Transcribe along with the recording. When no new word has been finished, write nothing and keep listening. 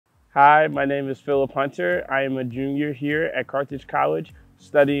Hi, my name is Phillip Hunter. I am a junior here at Carthage College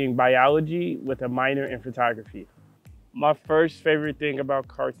studying biology with a minor in photography. My first favorite thing about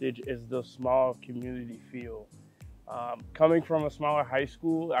Carthage is the small community feel. Coming from a smaller high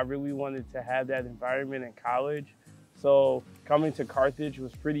school, I really wanted to have that environment in college. So coming to Carthage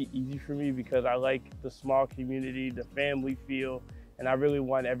was pretty easy for me because I like the small community, the family feel, and I really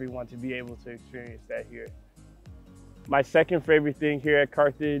want everyone to be able to experience that here. My second favorite thing here at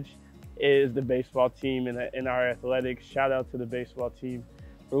Carthage is the baseball team and our athletics. Shout out to the baseball team.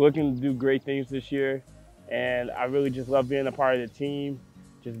 We're looking to do great things this year, and I really just love being a part of the team,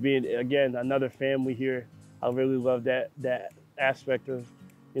 just being, again, another family here. I really love that aspect of,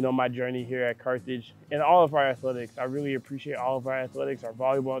 my journey here at Carthage and all of our athletics. I really appreciate all of our athletics, our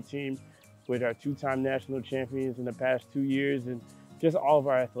volleyball team, with our two-time national champions in the past 2 years, and just all of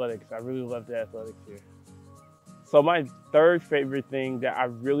our athletics. I really love the athletics here. So my third favorite thing that I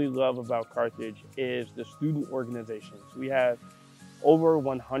really love about Carthage is the student organizations. We have over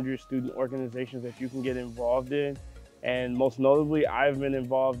 100 student organizations that you can get involved in. And most notably, I've been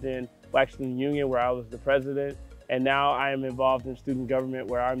involved in Black Student Union, where I was the president. And now I am involved in student government,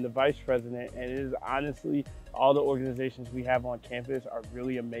 where I'm the vice president. And it is honestly, all the organizations we have on campus are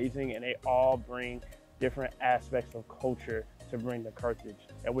really amazing, and they all bring different aspects of culture to bring to Carthage.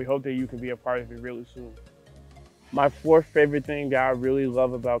 And we hope that you can be a part of it really soon. My fourth favorite thing that I really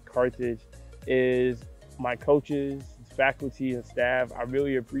love about Carthage is my coaches, faculty, and staff. I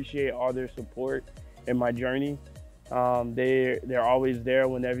really appreciate all their support in my journey. They're always there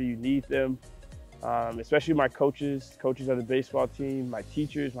whenever you need them, especially my coaches of the baseball team, my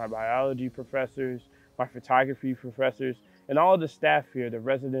teachers, my biology professors, my photography professors, and all of the staff here, the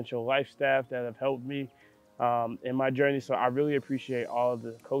residential life staff that have helped me in my journey. So I really appreciate all of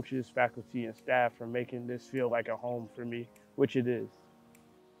the coaches, faculty, and staff for making this feel like a home for me, which it is.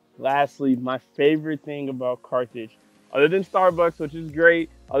 Lastly, my favorite thing about Carthage, other than Starbucks, which is great,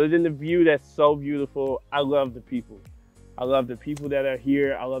 other than the view that's so beautiful, I love the people. I love the people that are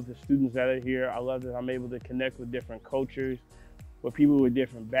here. I love the students that are here. I love that I'm able to connect with different cultures, with people with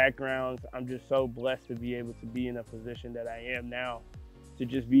different backgrounds. I'm just so blessed to be able to be in a position that I am now, to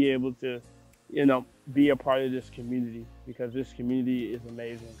just be able to be a part of this community, because this community is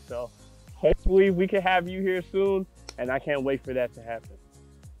amazing. So hopefully we can have you here soon, and I can't wait for that to happen.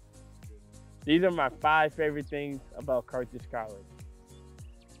 These are my 5 favorite things about Carthage College.